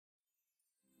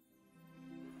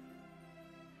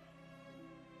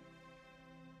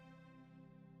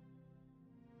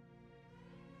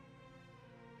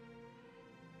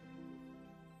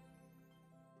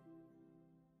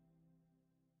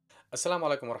Assalamu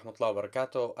alaikum wa rahmatullahi wa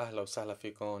barakatuh. Ahla wa sahla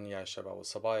fikum ya shabab wa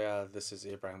sabaya. This is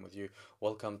Ibrahim with you.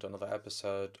 Welcome to another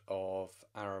episode of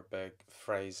Arabic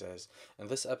phrases. In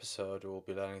this episode, we'll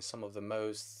be learning some of the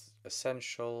most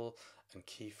essential and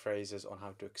key phrases on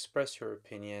how to express your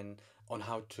opinion, on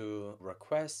how to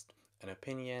request an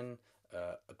opinion,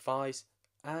 advice,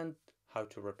 and how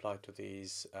to reply to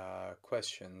these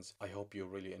questions. I hope you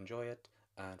really enjoy it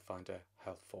and find it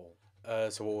helpful.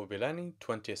 So what we'll be learning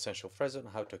 20 essential phrases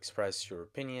on how to express your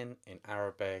opinion in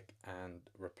Arabic and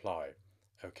reply.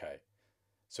 Okay,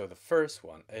 so the first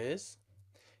one is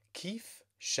كيف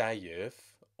شايف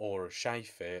or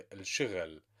شايفة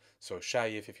الشغل. So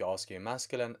شايف if you're asking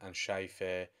masculine and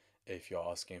شايفة if you're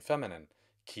asking feminine.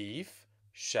 كيف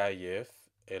شايف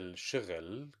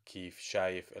الشغل, كيف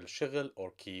شايف الشغل or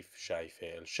كيف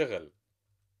شايفة الشغل.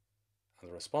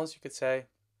 And the response you could say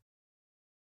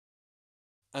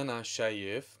أنا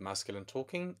شايف masculine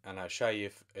talking أنا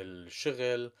شايف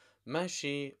الشغل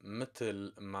ماشي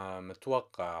مثل ما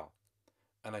متوقع.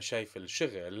 أنا شايف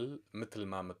الشغل مثل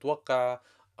ما متوقع.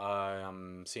 I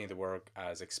am seeing the work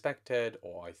as expected,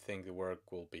 or I think the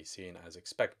work will be seen as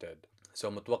expected.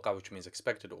 So متوقع, which means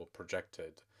expected or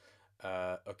projected.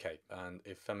 Okay, and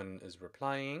if feminine is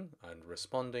replying and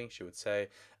responding, she would say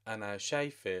أنا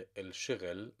شايفة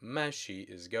الشغل ماشي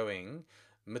is going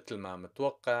مثل ما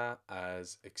متوقع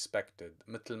as expected.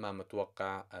 مثل ما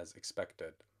متوقع as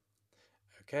expected.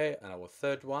 Okay, and our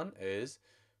third one is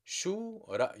شو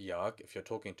رأيك if you're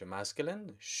talking to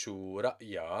masculine. شو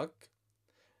رأيك.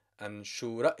 And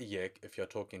شو رأيك if you're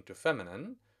talking to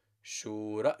feminine.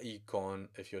 شو رأيكم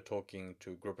if you're talking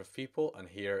to a group of people, and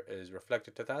here is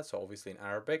reflected to that. So obviously in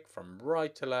Arabic from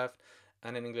right to left,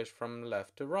 and in English from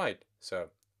left to right. So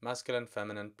masculine,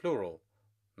 feminine, plural.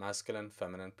 Masculine,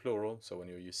 feminine, plural. So when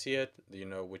you see it, you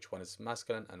know which one is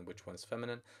masculine and which one is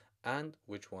feminine and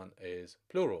which one is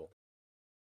plural.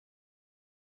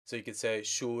 So you could say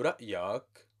شو رأيك.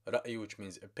 رأي, which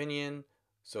means opinion.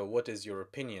 So what is your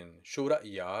opinion? شو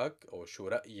رأيك or شو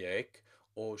رأيك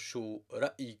or شو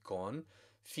رأيكم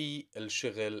في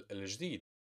الشغل الجديد.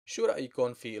 شو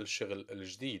رأيكم في الشغل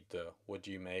الجديد. What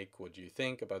do you make? What do you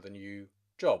think about the new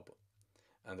job?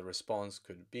 And the response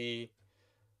could be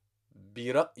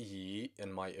برأيي,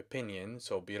 in my opinion.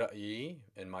 So برأيي,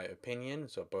 in my opinion.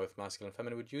 So both masculine and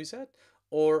feminine would use it.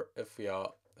 Or if we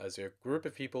are as a group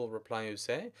of people replying, you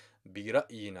say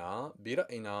برأينا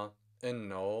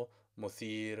إنه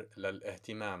مثير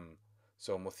للاهتمام.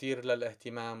 So مثير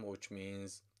للاهتمام, which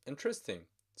means interesting.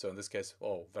 So in this case,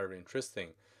 oh, very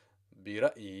interesting.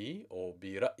 برأيي or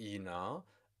برأينا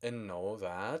إنه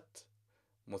that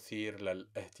مثير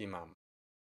للاهتمام.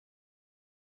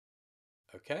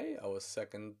 Okay, our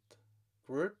second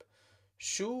group.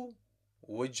 شو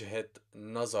وجهة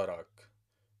نظرك.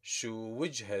 شو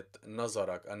وجهة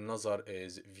نظرك. And nazar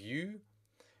is view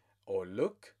or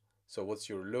look. So what's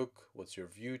your look? What's your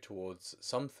view towards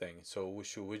something? So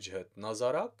شو وجهة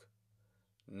نظرك.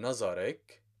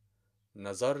 نظرك.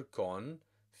 نظركن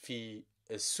في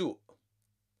السوق.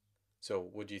 So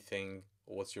what do you think?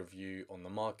 What's your view on the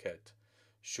market?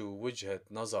 شو وجهة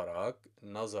نظرك.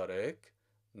 نظرك.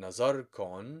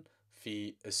 نظركن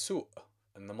في السوق.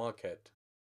 In the market.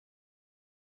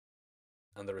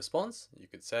 And the response, you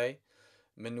could say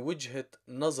من وجهة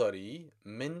نظري.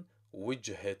 من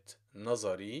وجهة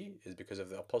نظري is because of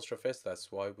the apostrophe S. That's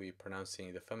why we're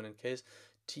pronouncing the feminine case.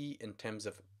 T in terms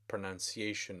of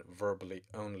pronunciation, verbally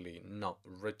only, not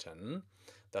written.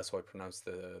 That's why I pronounce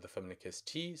the feminine case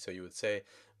T. So you would say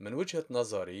من وجهة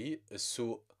نظري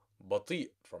السوق بطيء.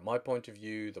 From my point of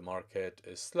view, the market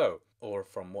is slow. Or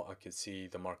from what I can see,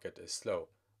 the market is slow.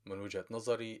 من وجهة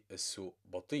نظري السوق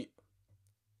بطيء.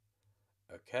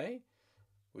 Okay,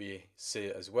 we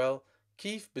say as well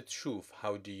كيف بتشوف.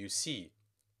 How do you see.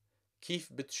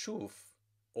 كيف بتشوف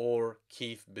or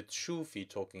كيف بتشوفي,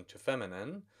 talking to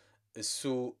feminine.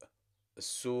 السوق.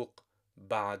 السوق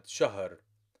بعد شهر.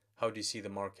 How do you see the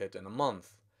market in a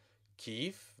month.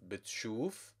 كيف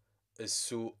بتشوف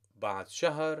السوق بعد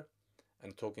شهر.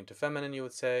 And talking to feminine, you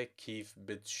would say كيف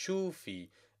بتشوفي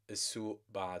السوق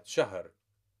بعد شهر.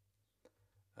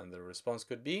 And the response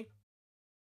could be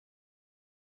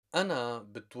أنا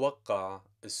بتوقع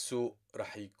السوق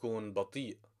رح يكون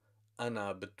بطيء.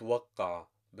 أنا بتوقع.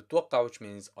 بتوقع, which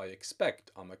means I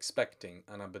expect. I'm expecting.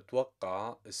 أنا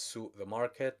بتوقع السوق, the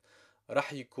market,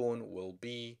 رح يكون, will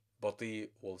be,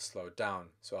 بطيء, will slow down.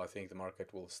 So I think the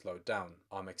market will slow down.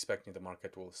 I'm expecting the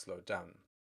market will slow down.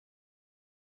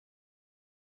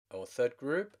 Our third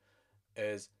group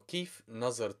is كيف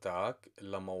نظرتك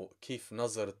كيف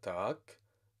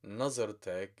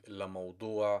نظرتك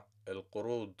لموضوع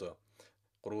القروض.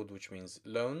 قروض, which means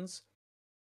loans.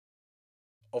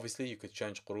 Obviously you could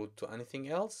change قرود to anything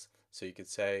else. So you could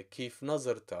say كيف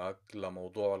نظرتك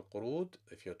لموضوع القرود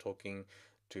if you're talking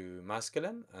to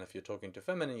masculine, and if you're talking to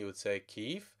feminine you would say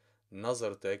كيف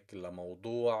نظرتك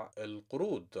لموضوع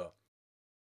القرود.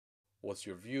 What's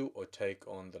your view or take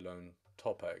on the loan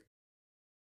topic?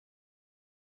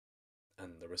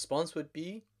 And the response would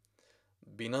be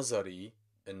بنظري,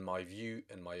 in my view,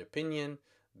 in my opinion.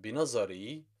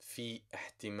 بنظري في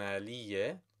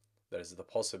احتمالية, there is the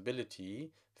possibility,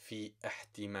 في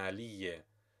احتمالية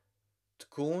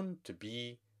تكون, to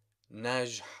be,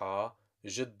 ناجحة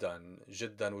جدا,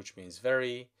 جدا which means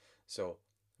very. So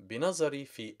بنظري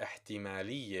في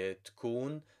احتمالية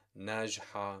تكون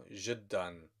ناجحة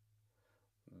جدا.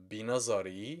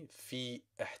 بنظري في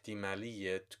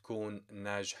احتمالية تكون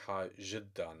ناجحة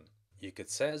جدا. You could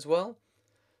say as well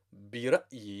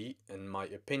برأيي, in my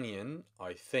opinion,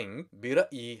 I think,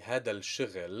 برأيي هذا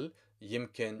الشغل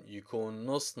يمكن يكون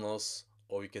نص نص,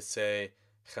 or you could say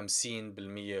 50%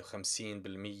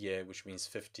 50%, which means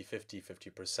 50-50,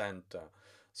 50%.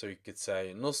 So you could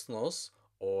say نص نص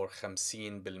or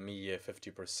 50%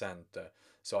 50%.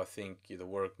 So I think the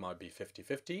work might be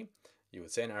 50-50. You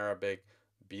would say in Arabic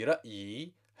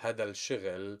برأيي هذا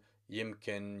الشغل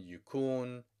يمكن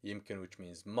يكون, يمكن which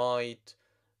means might,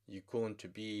 يكون to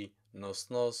be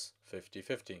نص نص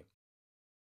 50-50.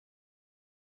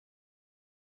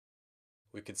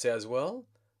 We could say as well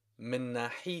من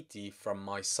ناحيتي, from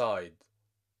my side,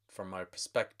 from my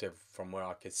perspective, from where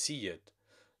I could see it.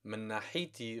 من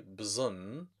ناحيتي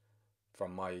بظن,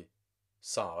 from my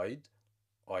side,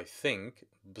 I think,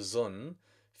 بظن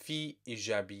في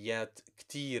إيجابيات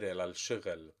كتيرة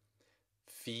للشغل.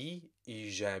 في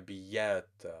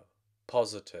إيجابيات,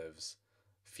 positives,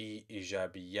 في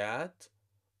إيجابيات,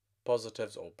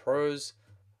 positives or pros,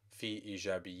 في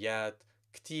إيجابيات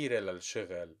كتيرة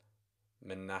للشغل.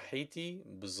 من ناحيتي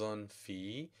بظن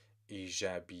في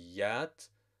إيجابيات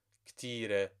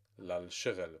كتيرة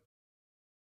للشغل.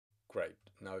 Great.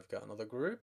 Now we've got another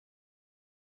group.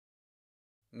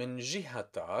 من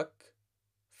جهتك,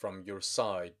 from your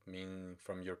side, meaning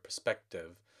from your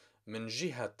perspective. من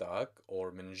جهتك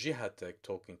or من جهتك,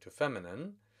 talking to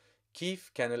feminine.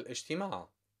 كيف كان الاجتماع?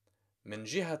 من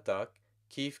جهتك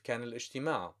كيف كان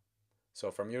الاجتماع?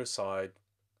 So from your side,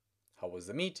 how was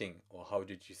the meeting? Or how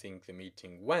did you think the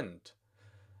meeting went?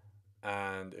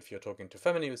 And if you're talking to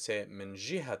feminine, you would say من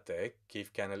جهتك كيف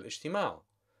كان الاجتماع?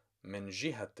 من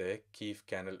جهتك كيف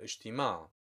كان الاجتماع?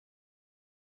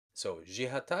 So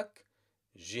جهتك,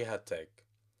 جهتك.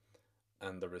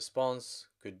 And the response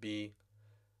could be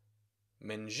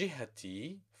من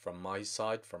جهتي, from my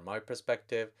side, from my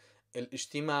perspective,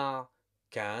 الاجتماع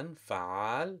كان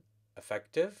فعال,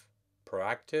 effective,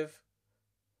 proactive,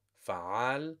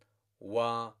 فعال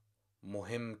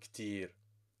ومهم كتير,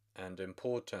 and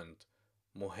important.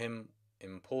 مهم,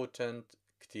 important,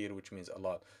 كتير, which means a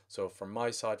lot. So from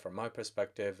my side, from my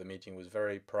perspective, the meeting was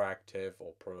very proactive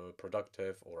or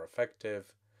productive or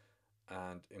effective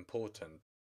and important.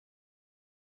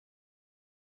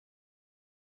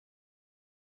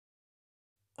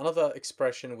 Another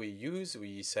expression we use,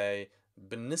 we say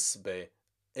بالنسبة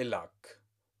إلك,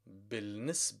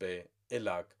 بالنسبة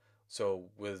إلك. So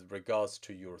with regards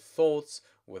to your thoughts,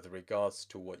 with regards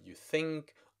to what you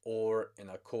think, or in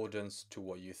accordance to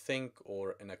what you think,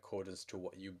 or in accordance to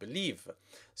what you believe.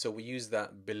 So we use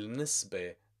that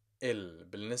بالنسبة إل,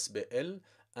 بالنسبة إل,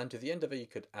 and to the end of it you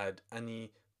could add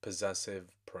any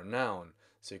possessive pronoun.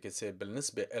 So you could say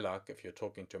بالنسبة إلك if you're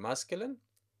talking to masculine.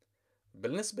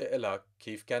 بالنسبة إلك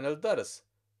كيف كان الدرس?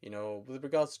 You know, with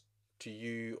regards to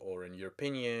you or in your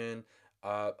opinion,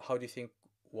 how do you think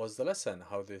was the lesson?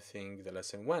 How do you think the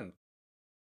lesson went?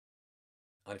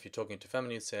 And if you're talking to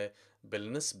feminine, you say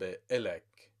بالنسبة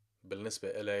إلك,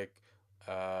 بالنسبة إلك,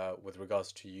 with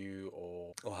regards to you,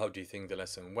 or how do you think the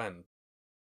lesson went?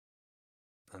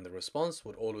 And the response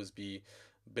would always be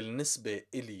بالنسبة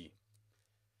إلي,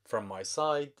 from my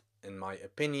side, in my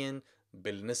opinion.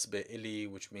 بالنسبة إلي,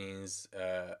 which means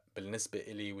بالنسبة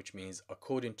إلي, which means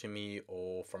according to me,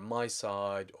 or from my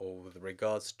side, or with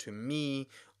regards to me,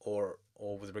 or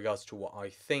with regards to what I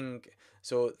think.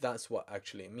 So that's what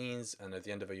actually it means. And at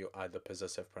the end of it, you add the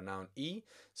possessive pronoun إي.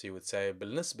 So you would say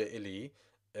بالنسبة إلي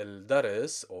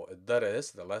الدرس, or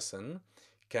الدرس, the lesson,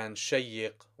 كان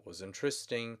شيق, was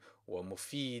interesting,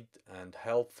 ومفيد, and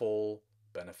helpful,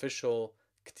 beneficial,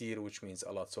 كتير, which means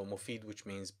a lot. So مفيد, which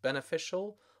means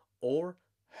beneficial or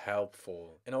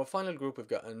helpful. In our final group, we've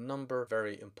got a number of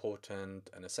very important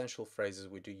and essential phrases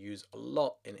we do use a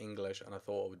lot in English, and I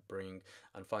thought I would bring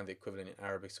and find the equivalent in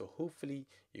Arabic. So hopefully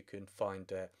you can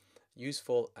find it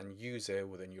useful and use it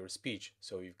within your speech.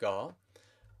 So we've got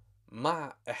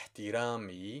مع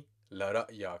احترامي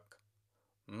لرأيك.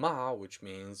 مع, which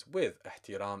means with.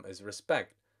 احترام is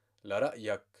respect.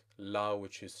 لرأيك, la,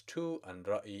 which is to, and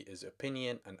رأي is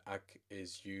opinion, and ak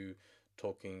is you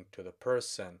talking to the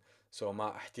person. So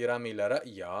مع احترامي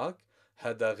لرأيك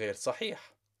هذا غير صحيح.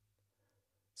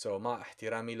 So مع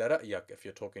احترامي لرأيك if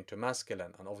you're talking to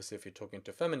masculine, and obviously if you're talking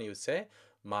to feminine you say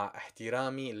مع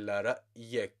احترامي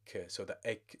لرأيك. So the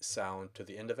ek sound to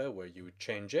the end of it where you would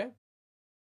change it.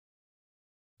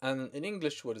 And in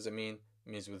English, what does it mean?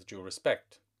 It means with due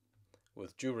respect.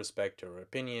 With due respect to your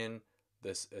opinion,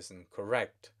 this isn't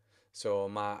correct. So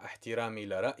مع احترامي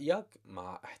لرأيك,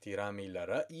 مع احترامي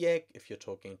لرأيك if you're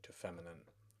talking to feminine.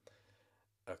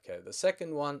 Okay, the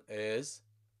second one is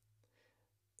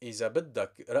إذا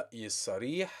بدك رأيي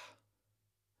الصريح.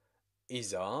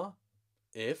 إذا,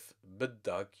 if,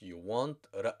 بدك, you want,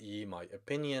 رأيي, my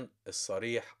opinion,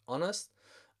 الصريح, honest.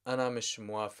 أنا مش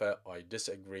موافق, I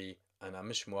disagree. أنا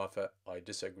مش موافق, I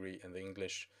disagree in the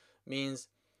English means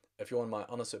if you want my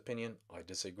honest opinion, I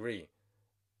disagree.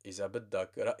 إذا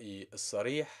بدك رأيي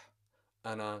الصريح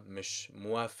أنا مش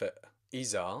موافق.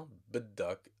 إذا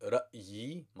بدك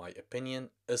رأيي my opinion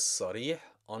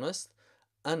الصريح honest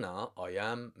أنا I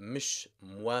am مش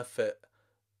موافق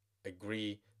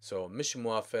agree. So مش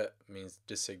موافق means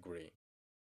disagree.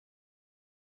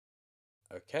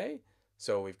 Okay,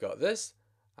 so we've got this.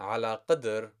 على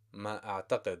قدر ما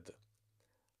أعتقد.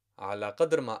 على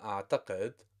قدر ما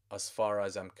أعتقد as far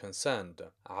as I'm concerned.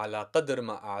 على قدر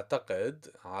ما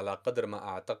أعتقد. على قدر ما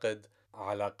أعتقد.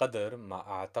 على قدر ما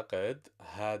أعتقد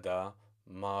هذا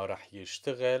ما رح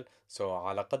يشتغل. So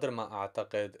على قدر ما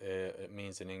أعتقد it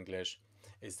means in English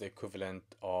is the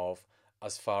equivalent of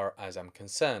as far as I'm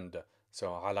concerned. So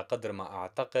على قدر ما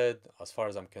أعتقد as far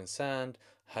as I'm concerned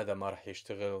هذا ما رح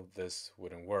يشتغل, this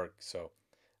wouldn't work. So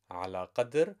على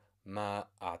قدر ما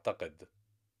أعتقد.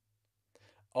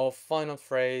 Our final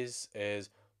phrase is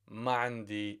ما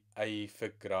عندي أي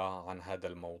فكرة عن هذا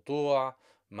الموضوع.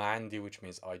 ما عندي, which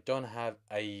means I don't have.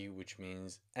 أي, which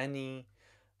means any.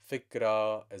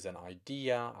 فكرة is an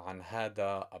idea. عن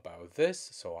هذا, about this.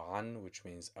 So عن, which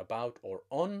means about or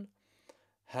on.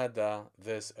 هذا,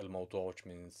 this. الموضوع, which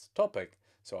means topic.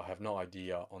 So I have no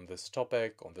idea on this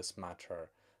topic, on this matter.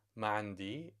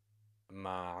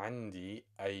 ما عندي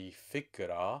أي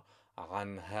فكرة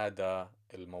عن هذا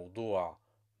الموضوع.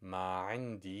 ما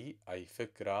عندي أي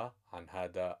فكرة عن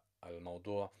هذا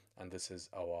الموضوع. And this is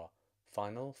our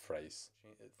final phrase.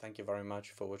 Thank you very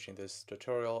much for watching this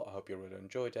tutorial. I hope you really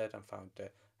enjoyed it and found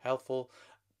it helpful.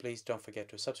 Please don't forget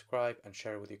to subscribe and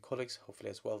share it with your colleagues.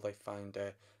 Hopefully as well they find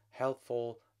it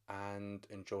helpful and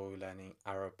enjoy learning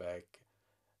Arabic.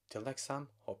 Till next time,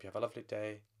 hope you have a lovely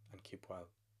day and keep well.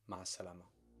 مع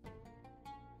السلامة.